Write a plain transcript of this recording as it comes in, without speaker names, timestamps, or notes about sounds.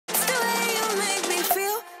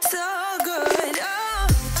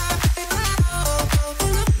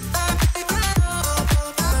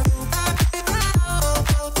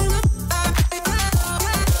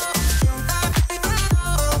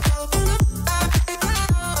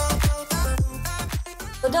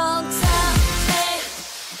Don't tell me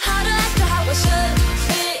how to act or how I should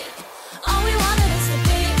be. All we wanted is to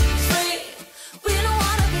be free. We don't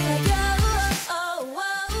wanna be like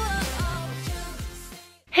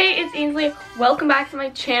Hey, it's Ainsley. Welcome back to my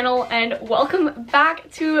channel and welcome back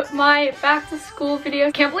to my back to school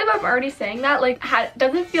video. Can't believe I'm already saying that. Like,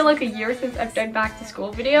 doesn't feel like a year since I've done back to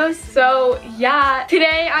school videos. So yeah,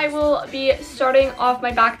 today I will be starting off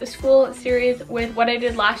my back to school series with what I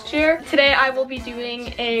did last year. Today I will be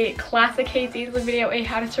doing a classic Hates Ainsley video, a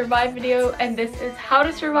how to survive video, and this is how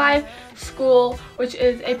to survive school, which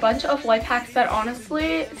is a bunch of life hacks that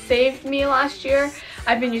honestly saved me last year.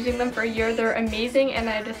 I've been using them for a year. They're amazing and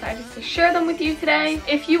I decided to share them with you today.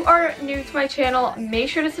 If you are new to my channel, make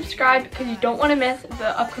sure to subscribe because you don't want to miss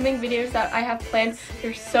the upcoming videos that I have planned.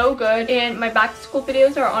 They're so good and my back to school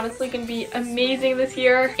videos are honestly going to be amazing this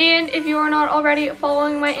year. And if you are not already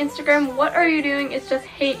following my Instagram, what are you doing? It's just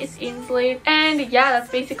Hey, it's Ainsley. And yeah, that's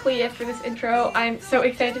basically it for this intro. I'm so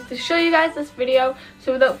excited to show you guys this video.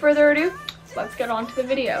 So without further ado, let's get on to the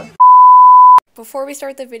video. Before we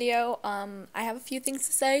start the video, I have a few things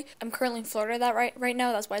to say. I'm currently in Florida right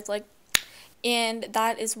now. That's why it's like, and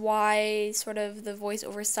that is why sort of the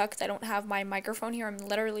voiceover sucks. I don't have my microphone here. I'm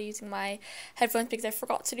literally using my headphones because I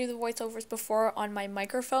forgot to do the voiceovers before on my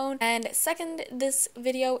microphone. And second, this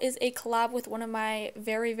video is a collab with one of my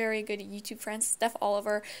very, very good YouTube friends, Steph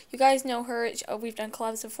Oliver. You guys know her. We've done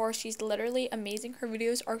collabs before. She's literally amazing. Her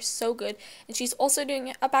videos are so good. And she's also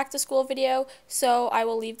doing a back to school video. So I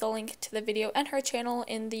will leave the link to the video and her channel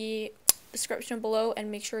in the description below.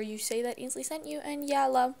 And make sure you say that Ainsley sent you. And yeah,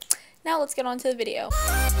 love. Now let's get on to the video.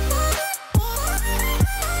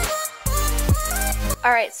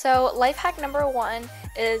 Alright, so life hack number one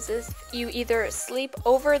is you either sleep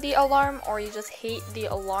over the alarm or you just hate the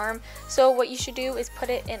alarm. So what you should do is put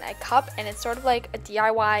it in a cup, and it's sort of like a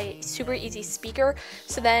DIY super easy speaker.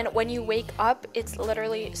 So then when you wake up, it's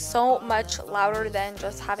literally so much louder than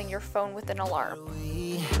just having your phone with an alarm.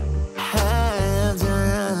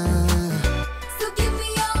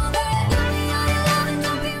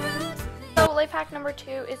 Life hack number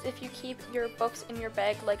two is if you keep your books in your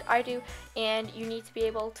bag like I do and you need to be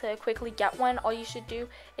able to quickly get one, all you should do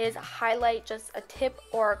is highlight just a tip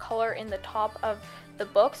or a color in the top of the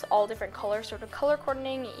books, all different colors, sort of color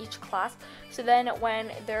coordinating each class. So then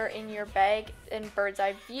when they're in your bag in bird's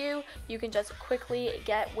eye view, you can just quickly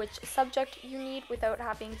get which subject you need without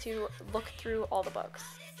having to look through all the books.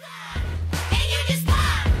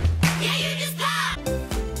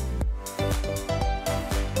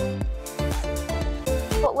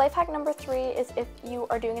 Life hack number three is if you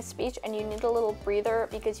are doing a speech and you need a little breather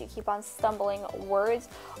because you keep on stumbling words,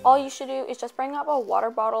 all you should do is just bring up a water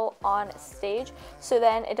bottle on stage, so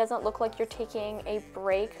then it doesn't look like you're taking a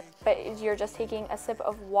break, but you're just taking a sip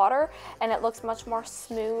of water and it looks much more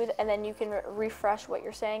smooth, and then you can refresh what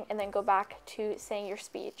you're saying and then go back to saying your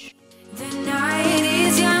speech. The night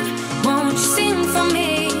is young, won't you sing for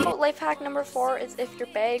me? Life hack number four is if your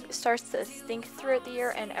bag starts to stink throughout the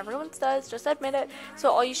year, and everyone's does, just admit it.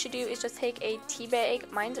 So all you should do is just take a tea bag.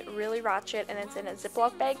 Mine's really ratchet and it's in a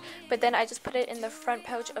Ziploc bag, but then I just put it in the front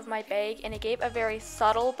pouch of my bag, and it gave a very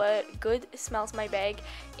subtle but good smell to my bag,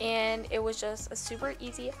 and it was just a super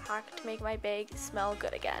easy hack to make my bag smell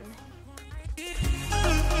good again.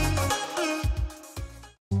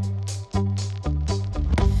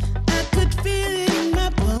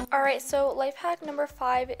 Alright, so life hack number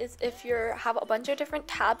five is if you have a bunch of different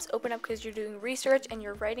tabs open up because you're doing research and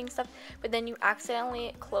you're writing stuff, but then you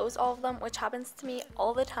accidentally close all of them, which happens to me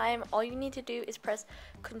all the time. All you need to do is press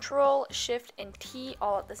Control, Shift, and T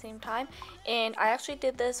all at the same time. And I actually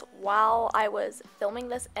did this while I was filming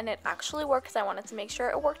this, and it actually worked because I wanted to make sure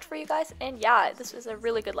it worked for you guys. And yeah, this is a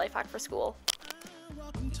really good life hack for school.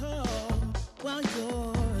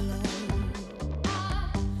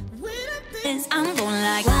 I'm going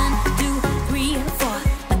like 1, 2, 3, 4,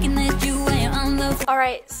 looking at you when you're on the.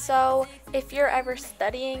 Alright, so if you're ever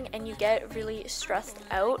studying and you get really stressed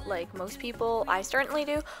out, like most people, I certainly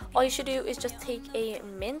do, all you should do is just take a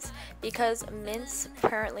mint, because mints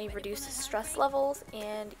apparently reduce stress levels,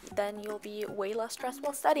 and then you'll be way less stressed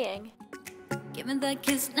while studying. Give me that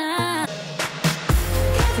kiss now.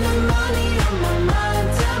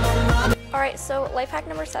 Alright, so life hack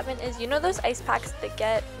number 7 is, you know those ice packs that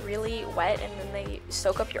get really wet and then they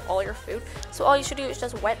soak up all your food? So all you should do is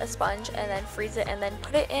just wet a sponge and then freeze it and then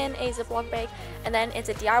put it in a Ziploc bag, and then it's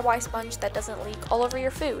a DIY sponge that doesn't leak all over your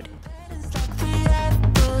food.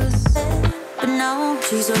 But now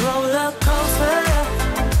she's a roller coaster.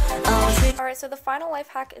 Oh, Alright, so the final life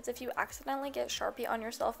hack is if you accidentally get Sharpie on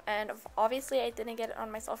yourself, and obviously I didn't get it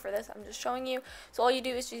on myself for this, I'm just showing you. So all you do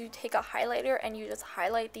is you take a highlighter and you just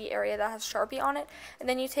highlight the area that has Sharpie on it, and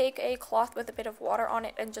then you take a cloth with a bit of water on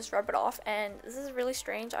it and just rub it off. And this is really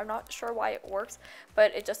strange, I'm not sure why it works,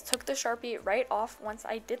 but it just took the Sharpie right off once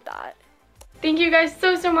I did that. Thank you guys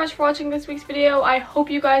so much for watching this week's video. I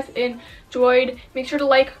hope you guys enjoyed. Make sure to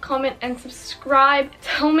like, comment, and subscribe.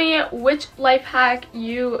 Tell me which life hack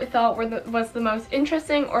you thought was the most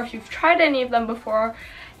interesting, or if you've tried any of them before.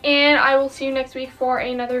 And I will see you next week for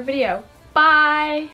another video. Bye!